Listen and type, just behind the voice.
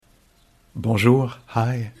Bonjour,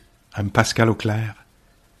 hi, I'm Pascal Auclair.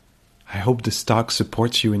 I hope this talk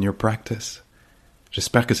supports you in your practice.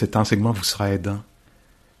 J'espère que cet enseignement vous sera aidant.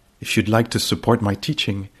 If you'd like to support my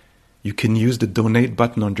teaching, you can use the donate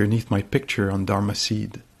button underneath my picture on Dharma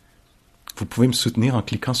Seed. Vous pouvez me soutenir en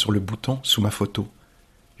cliquant sur le bouton sous ma photo.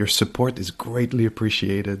 Your support is greatly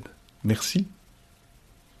appreciated. Merci.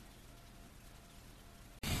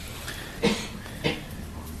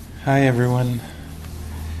 Hi everyone.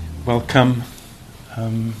 Welcome.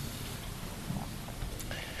 So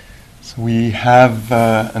we have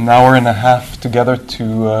an hour and a half together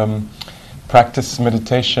to practice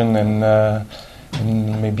meditation and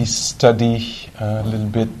maybe study a little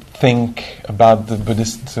bit, think about the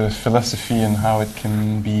Buddhist philosophy and how it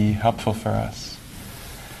can be helpful for us.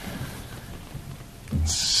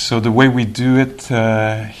 So the way we do it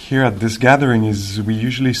here at this gathering is we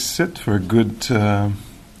usually sit for a good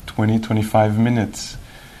 20-25 minutes.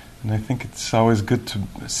 And I think it's always good to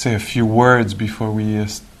say a few words before we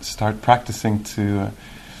start practicing to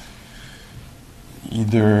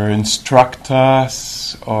either instruct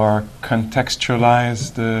us or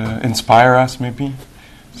contextualize, inspire us maybe,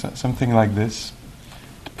 something like this,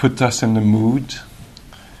 to put us in the mood,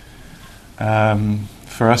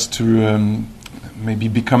 for us to maybe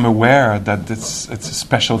become aware that it's a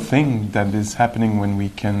special thing that is happening when we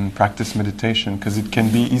can practice meditation, because it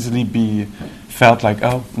can easily be felt like,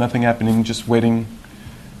 oh, nothing happening, just waiting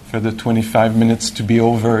for the 25 minutes to be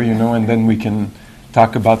over, and then we can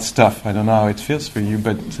talk about stuff. I don't know how it feels for you,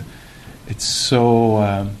 but it's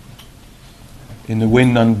so, in a way,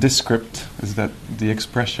 nondescript, is that the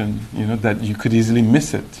expression, that you could easily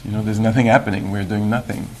miss it. There's nothing happening, we're doing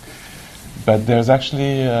nothing. But there's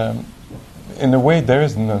actually, in a way, there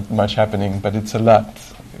isn't much happening, but it's a lot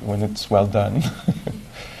when it's well done.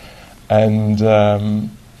 And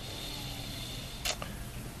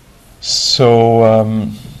so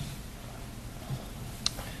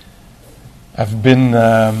I've been,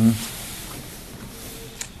 and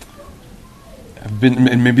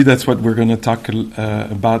maybe that's what we're going to talk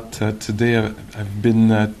about today. I've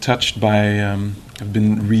been touched by, I've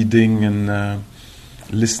been reading and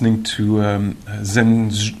listening to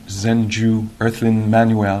Zenju Earthlyn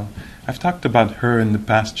Manuel. I've talked about her in the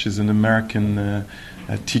past. She's an American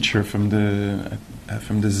teacher from the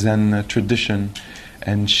Zen tradition,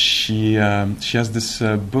 and she has this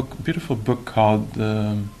beautiful book called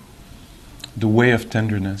The Way of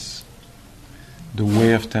Tenderness. The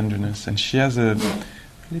Way of Tenderness, and she has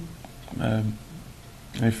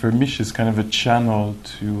for me, she's kind of a channel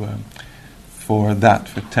for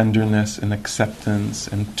tenderness and acceptance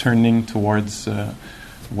and turning towards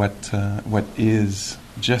what is,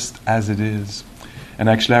 just as it is. And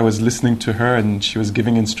actually I was listening to her and she was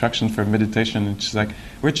giving instruction for meditation, and she's like,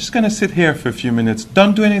 we're just going to sit here for a few minutes,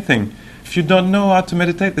 don't do anything. If you don't know how to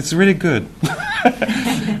meditate, it's really good.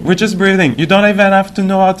 We're just breathing. You don't even have to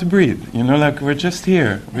know how to breathe. We're just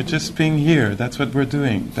here. We're just being here. That's what we're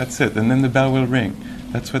doing. That's it. And then the bell will ring.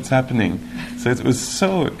 That's what's happening. So it was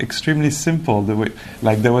so extremely simple. The way,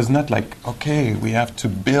 there was not okay, we have to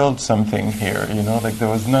build something here. There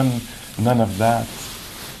was none of that.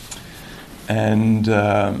 And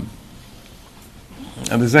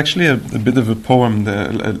there's actually a bit of a poem,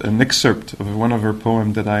 an excerpt of one of her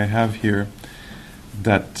poems that I have here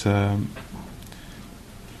that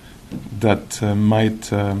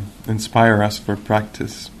might inspire us for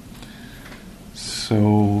practice.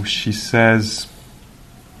 So she says,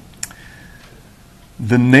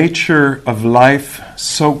 "The nature of life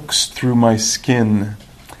soaks through my skin,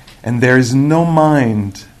 and there is no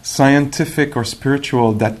mind, scientific or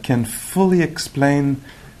spiritual, that can fully explain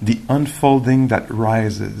the unfolding that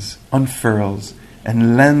rises, unfurls,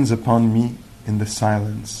 and lands upon me in the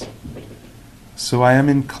silence. So I am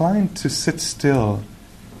inclined to sit still,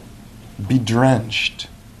 be drenched,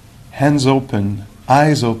 hands open,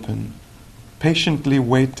 eyes open, patiently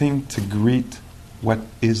waiting to greet what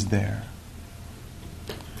is there."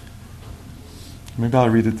 Maybe I'll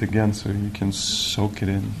read it again so you can soak it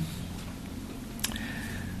in.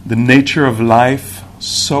 "The nature of life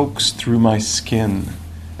soaks through my skin,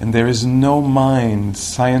 and there is no mind,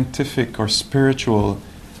 scientific or spiritual,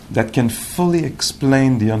 that can fully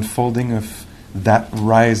explain the unfolding of that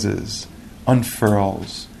rises,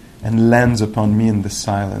 unfurls, and lands upon me in the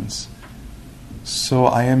silence. So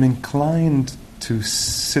I am inclined to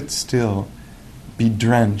sit still, be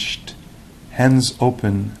drenched, hands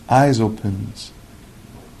open, eyes open,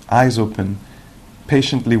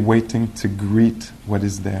 patiently waiting to greet what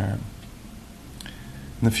is there."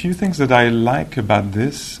 And a few things that I like about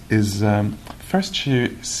this is, first,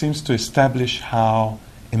 she seems to establish how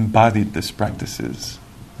embodied this practice is.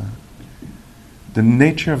 the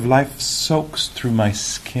nature of life soaks through my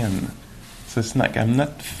skin. So it's like I'm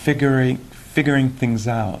not figuring things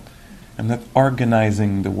out. I'm not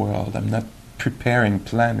organizing the world. I'm not preparing,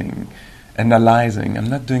 planning, analyzing. I'm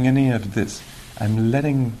not doing any of this. I'm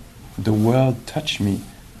letting the world touch me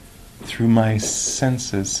through my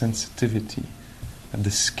senses, sensitivity, at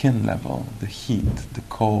the skin level, the heat, the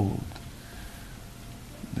cold,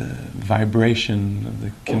 the vibration of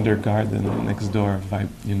the kindergarten next door,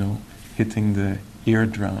 hitting the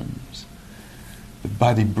eardrums, the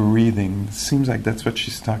body breathing. It seems like that's what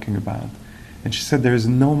she's talking about. And she said there is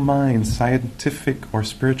no mind, scientific or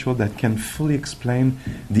spiritual, that can fully explain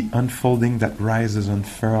the unfolding that rises,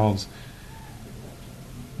 unfurls.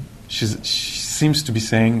 She seems to be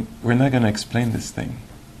saying, we're not going to explain this thing.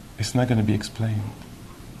 It's not going to be explained.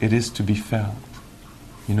 It is to be felt.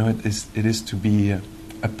 It is to be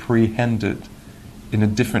apprehended in a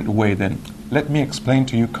different way than, let me explain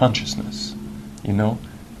to you consciousness.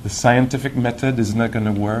 The scientific method is not going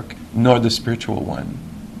to work, nor the spiritual one.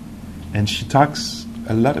 And she talks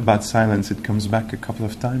a lot about silence. It comes back a couple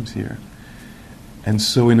of times here. And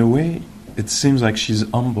so in a way, it seems like she's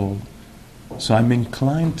humbled. So I'm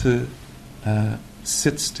inclined to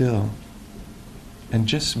sit still and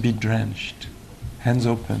just be drenched. Hands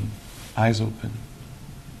open, eyes open.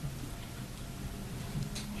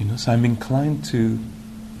 So I'm inclined to,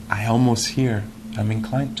 I'm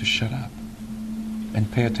inclined to shut up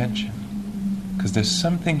and pay attention. Because there's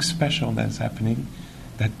something special that's happening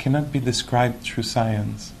that cannot be described through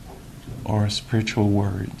science or spiritual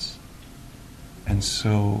words. And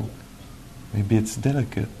so maybe it's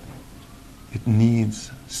delicate. It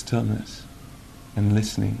needs stillness and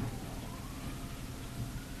listening.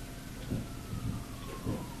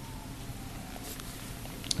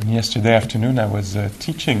 And yesterday afternoon I was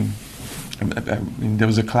teaching. There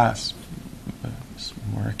was a class, it's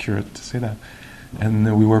more accurate to say that,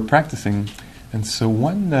 and we were practicing. And so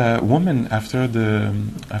one woman after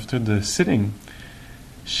the sitting,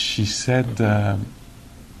 she said,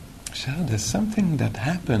 "There's something that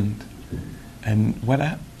happened." And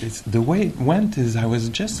the way it went is I was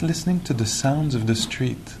just listening to the sounds of the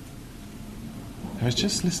street. I was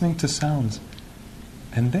just listening to sounds.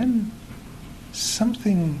 And then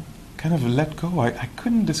something kind of let go. I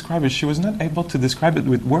couldn't describe it. She was not able to describe it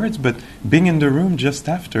with words, but being in the room just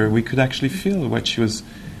after, we could actually feel what she was,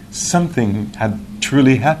 something had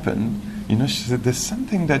truly happened. She said, there's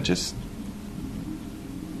something that just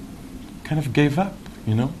kind of gave up,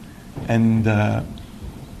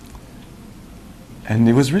 And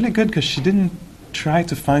it was really good because she didn't try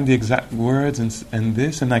to find the exact words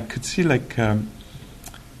and I could see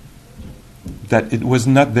that it was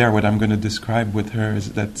not there. What I'm going to describe with her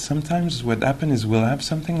is that sometimes what happens is we'll have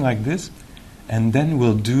something like this, and then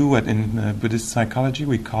we'll do what in Buddhist psychology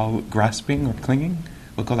we call grasping or clinging.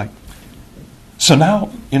 We'll go like, so now,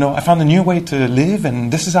 I found a new way to live,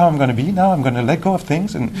 and this is how I'm going to be. Now I'm going to let go of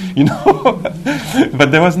things, and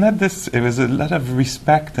But there was not this. It was a lot of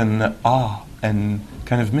respect and awe and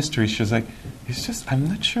kind of mystery. She was like, I'm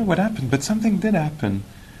not sure what happened, but something did happen.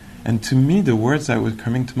 And to me, the words that were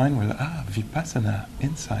coming to mind were, vipassana,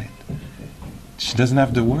 insight. She doesn't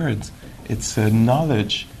have the words. It's a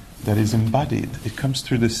knowledge that is embodied. It comes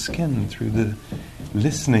through the skin, through the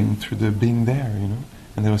listening, through the being there,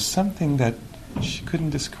 And there was something that she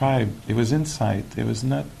couldn't describe. It was insight. It was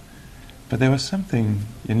not, but there was something,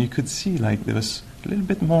 and you could see there was a little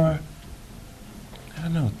bit more,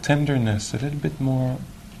 tenderness, a little bit more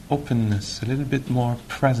openness, a little bit more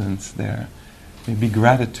presence there. Maybe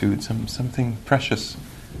gratitude, something precious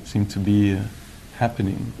seemed to be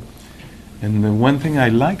happening. And the one thing I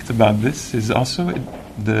liked about this is also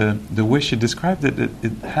the way she described it.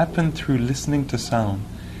 It happened through listening to sound.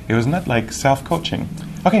 It was not like self-coaching.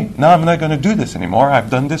 Okay, now I'm not going to do this anymore. I've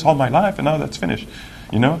done this all my life, and now that's finished.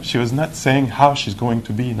 She was not saying how she's going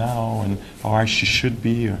to be now and how she should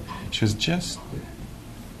be. She was just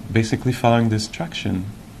basically following the instruction,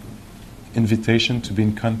 invitation to be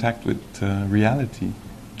in contact with reality,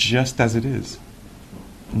 just as it is.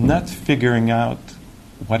 Not figuring out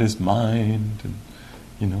what is mind, and,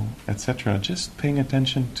 etc. Just paying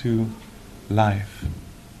attention to life.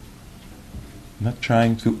 Not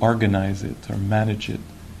trying to organize it or manage it,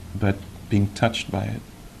 but being touched by it.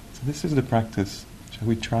 So this is the practice. Shall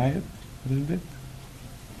we try it a little bit?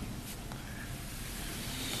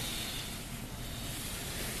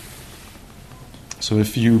 So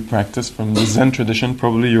if you practice from the Zen tradition,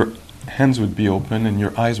 probably your hands would be open and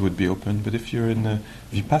your eyes would be open. But if you're in the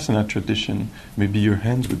Vipassana tradition, maybe your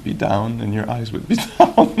hands would be down and your eyes would be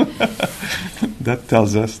down. That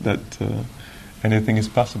tells us that anything is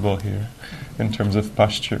possible here in terms of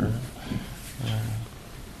posture.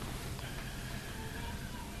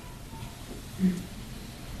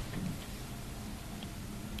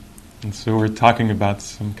 And so we're talking about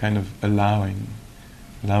some kind of allowing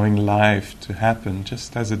life to happen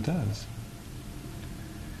just as it does.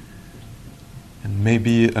 And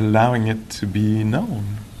maybe allowing it to be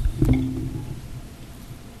known.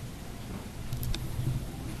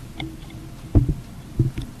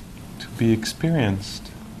 To be experienced.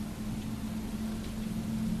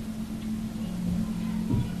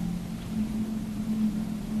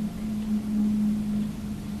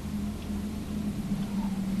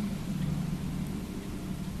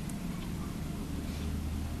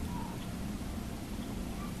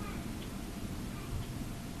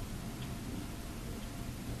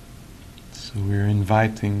 So we're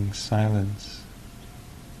inviting silence,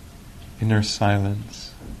 inner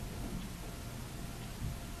silence,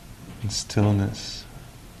 and stillness.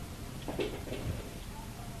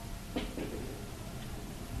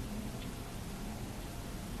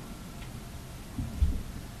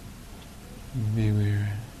 Maybe we're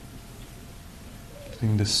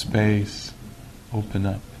letting the space open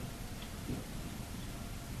up.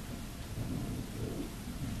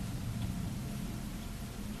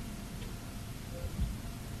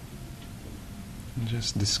 And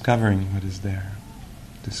just discovering what is there.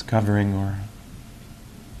 Discovering or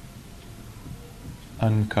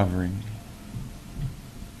uncovering.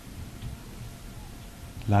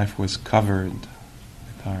 Life was covered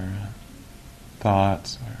with our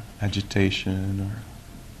thoughts or agitation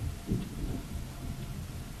or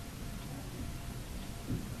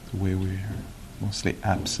the way we're mostly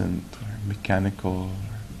absent or mechanical.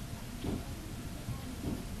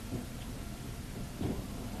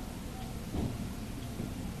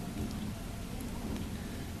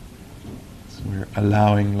 So we're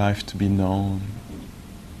allowing life to be known,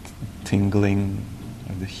 tingling,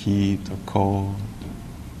 or the heat or cold.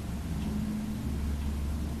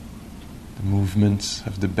 The movements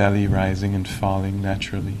of the belly rising and falling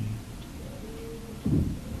naturally.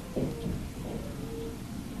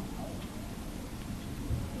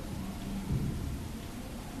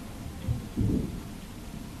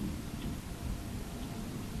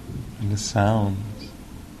 And the sounds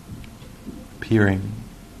appearing.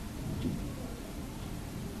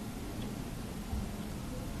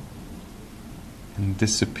 And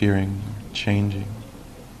disappearing or changing.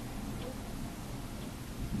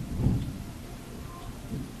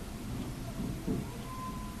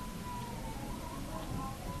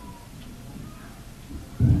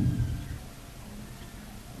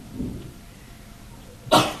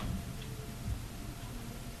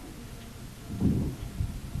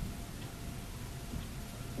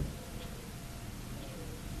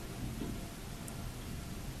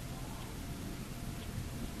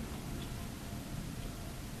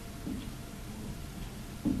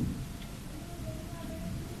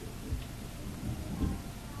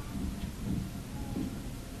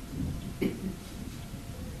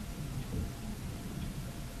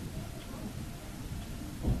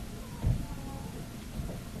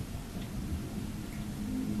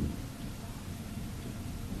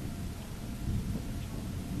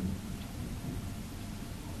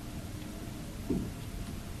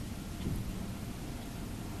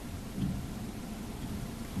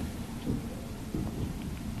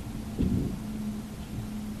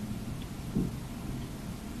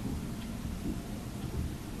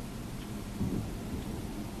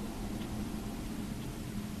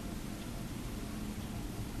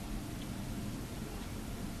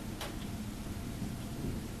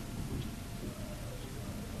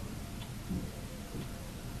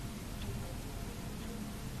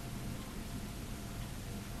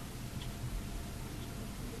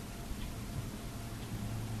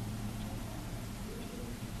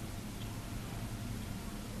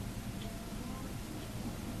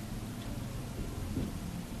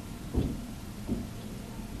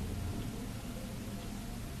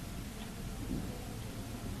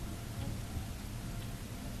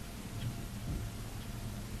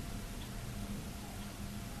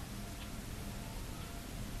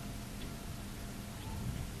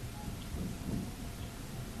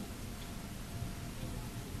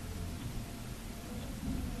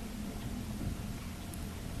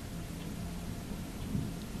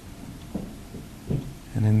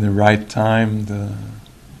 And in the right time, the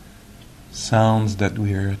sounds that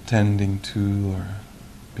we are attending to or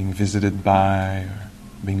being visited by or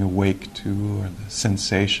being awake to, or the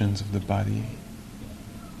sensations of the body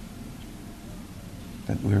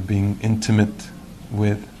that we're being intimate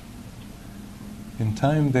with, in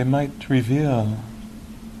time they might reveal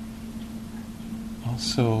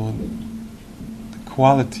also the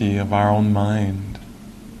quality of our own mind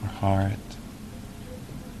or heart,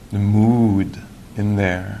 the mood in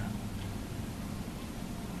there,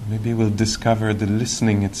 Maybe we'll discover the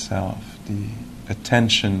listening itself, the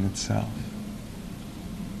attention itself.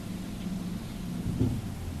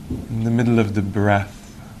 In the middle of the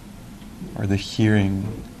breath or the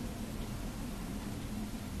hearing,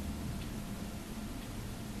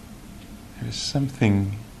 there's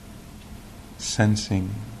something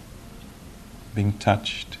sensing, being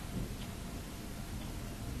touched.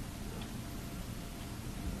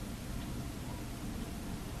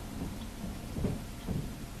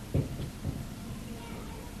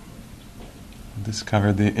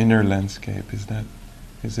 Discover the inner landscape.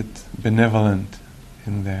 Is it benevolent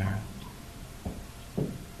in there?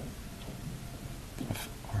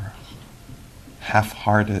 Or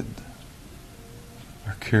half-hearted?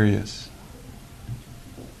 Or curious?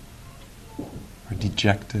 Or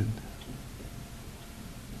dejected?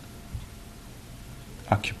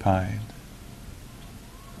 Occupied?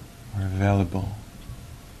 Or available?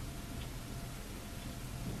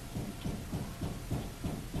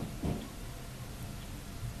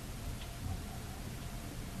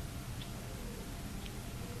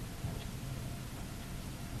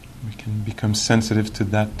 We can become sensitive to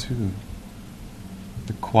that too.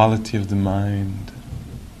 The quality of the mind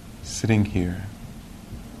sitting here,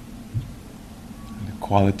 and the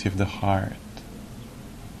quality of the heart,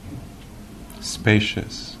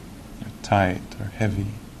 spacious, or tight, or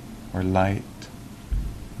heavy, or light,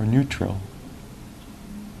 or neutral.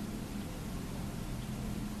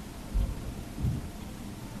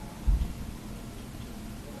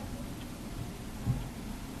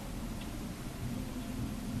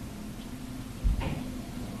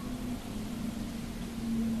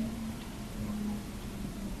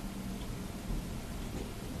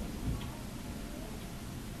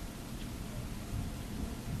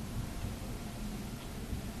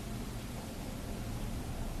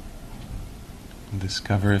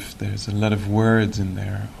 Discover if there's a lot of words in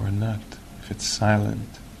there or not, if it's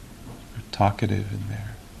silent or talkative in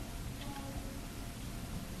there.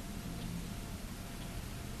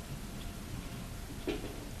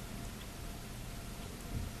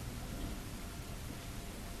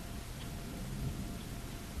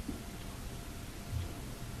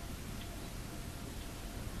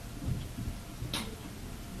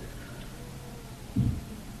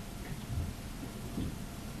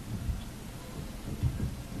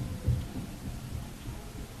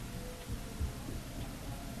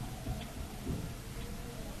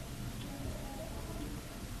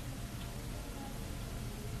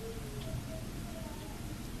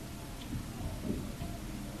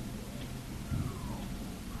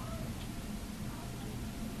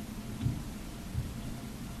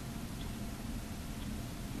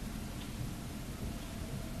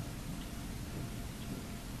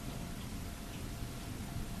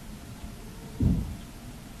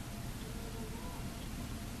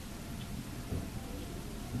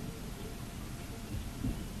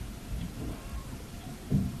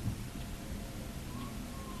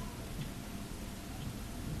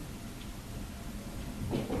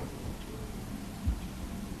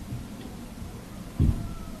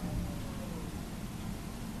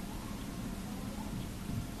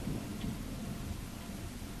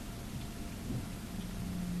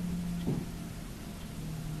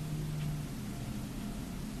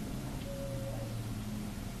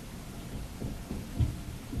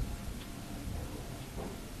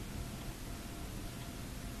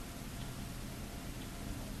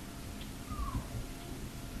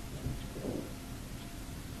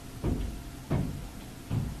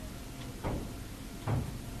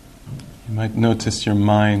 You might notice your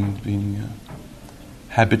mind being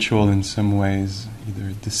habitual in some ways,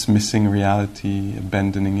 either dismissing reality,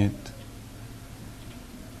 abandoning it,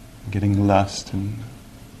 getting lost in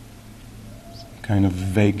some kind of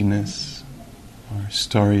vagueness or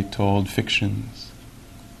story-told fictions,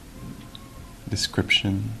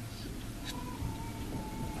 descriptions,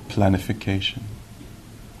 planification.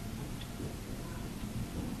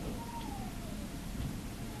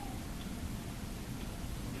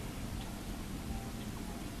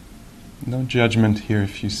 No judgment here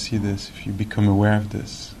if you see this, if you become aware of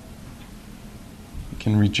this. You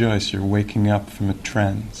can rejoice, you're waking up from a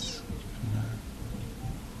trance, from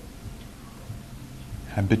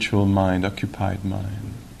a habitual mind, occupied mind.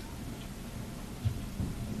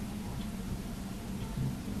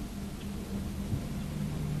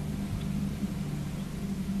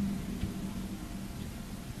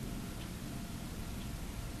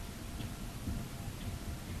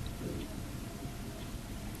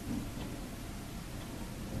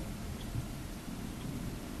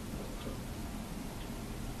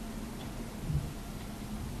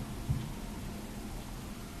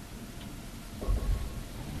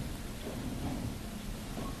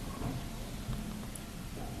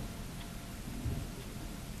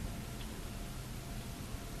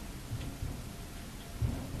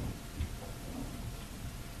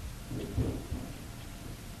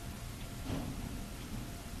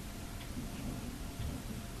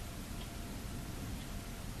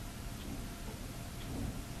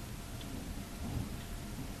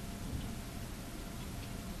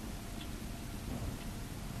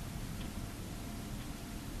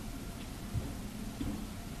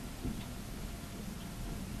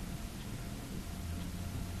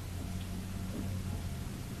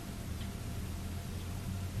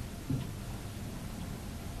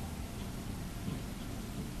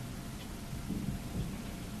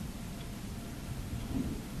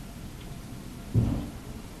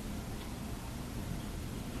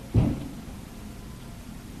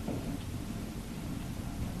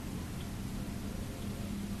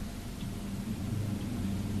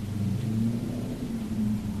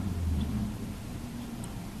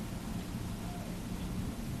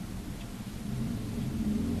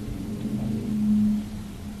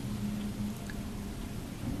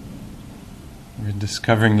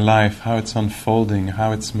 discovering life, how it's unfolding,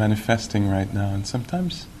 how it's manifesting right now. And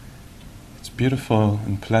sometimes it's beautiful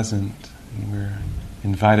and pleasant, and we're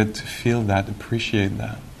invited to feel that, appreciate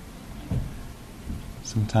that.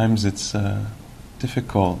 Sometimes it's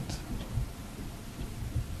difficult,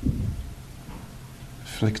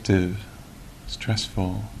 afflictive,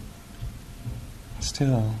 stressful.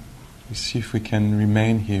 Still, we see if we can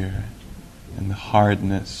remain here in the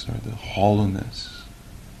hardness or the hollowness,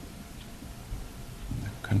 the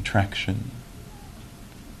contraction,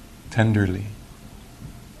 tenderly.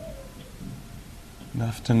 And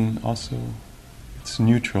often also it's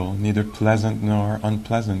neutral, neither pleasant nor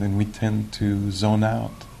unpleasant, and we tend to zone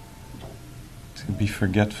out, to be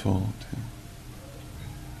forgetful, to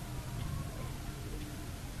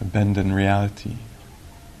abandon reality,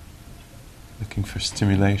 looking for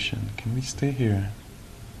stimulation. Can we stay here?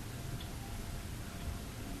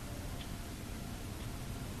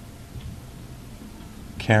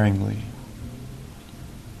 Caringly,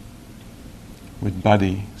 with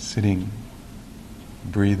body sitting,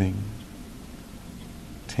 breathing,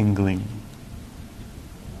 tingling.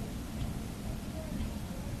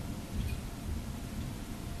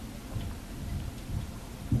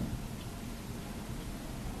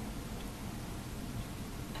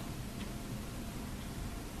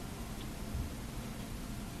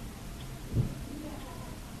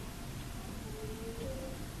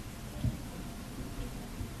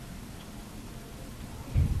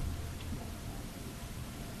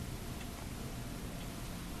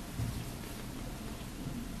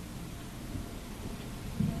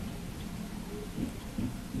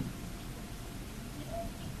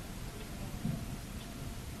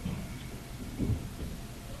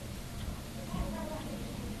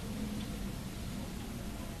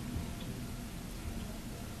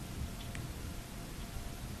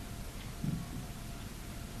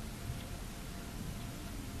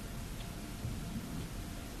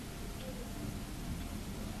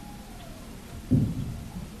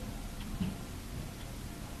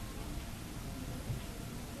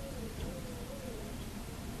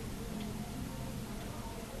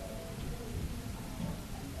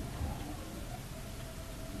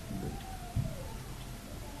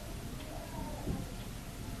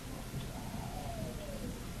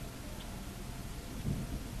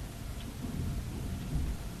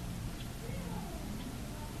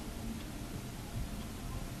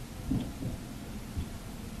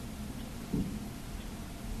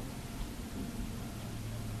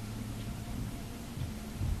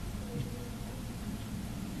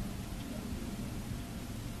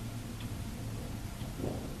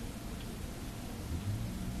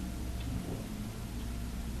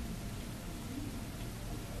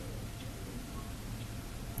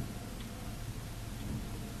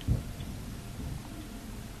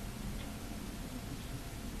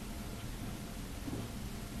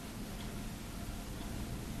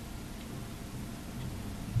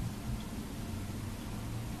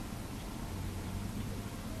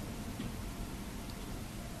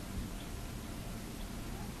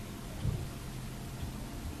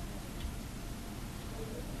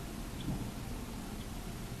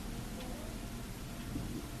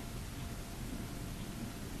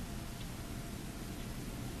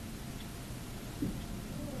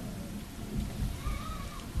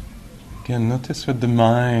 Again, notice what the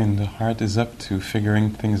mind, the heart is up to,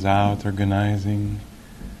 figuring things out, organizing.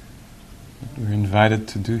 What we're invited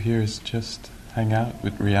to do here is just hang out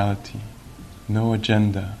with reality. No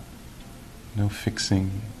agenda, no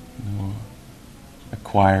fixing, no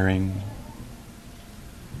acquiring.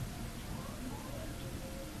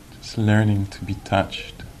 Just learning to be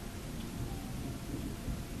touched.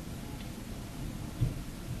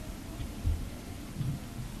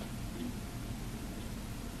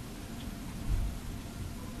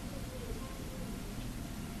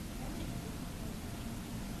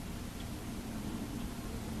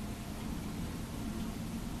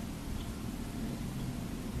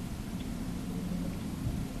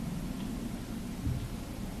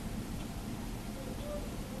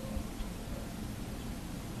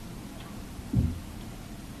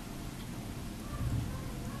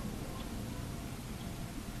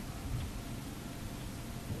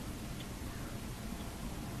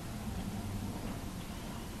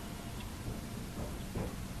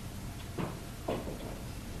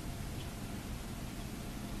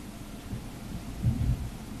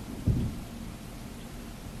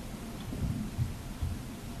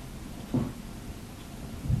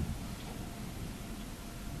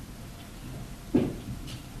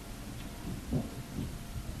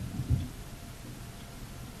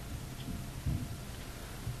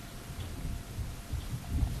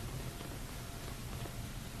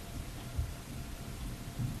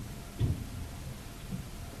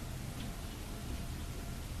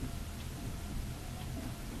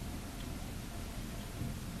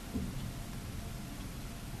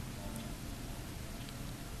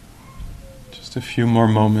 Just a few more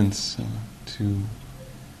moments to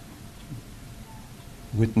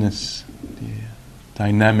witness the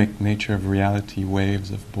dynamic nature of reality,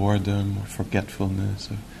 waves of boredom or forgetfulness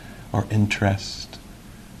or interest,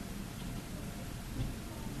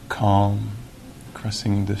 calm,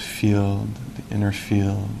 crossing the field, the inner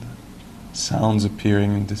field, sounds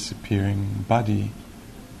appearing and disappearing, body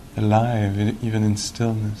alive, even in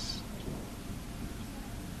stillness,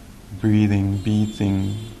 breathing,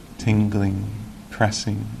 beating, tingling,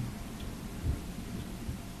 pressing.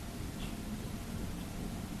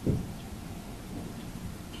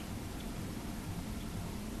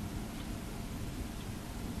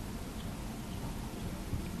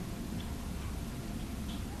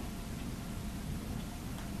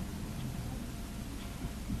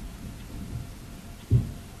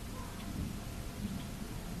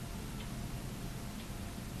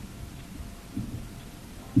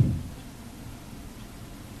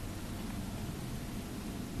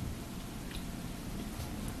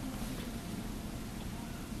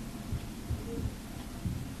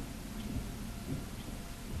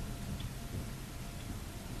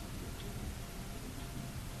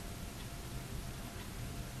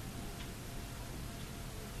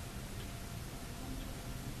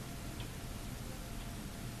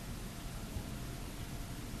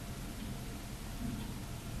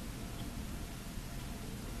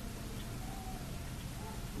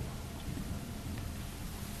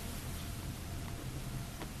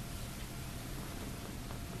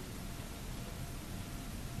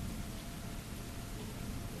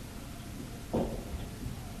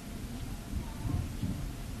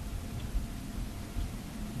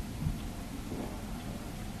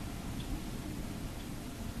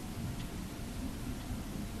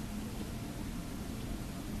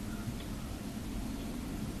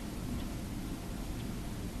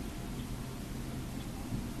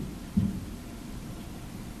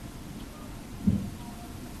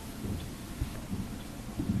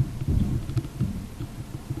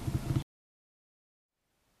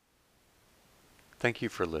 Thank you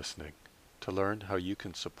for listening. To learn how you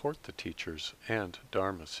can support the teachers and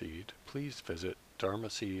Dharma Seed, please visit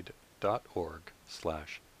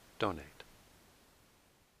dharmaseed.org/donate.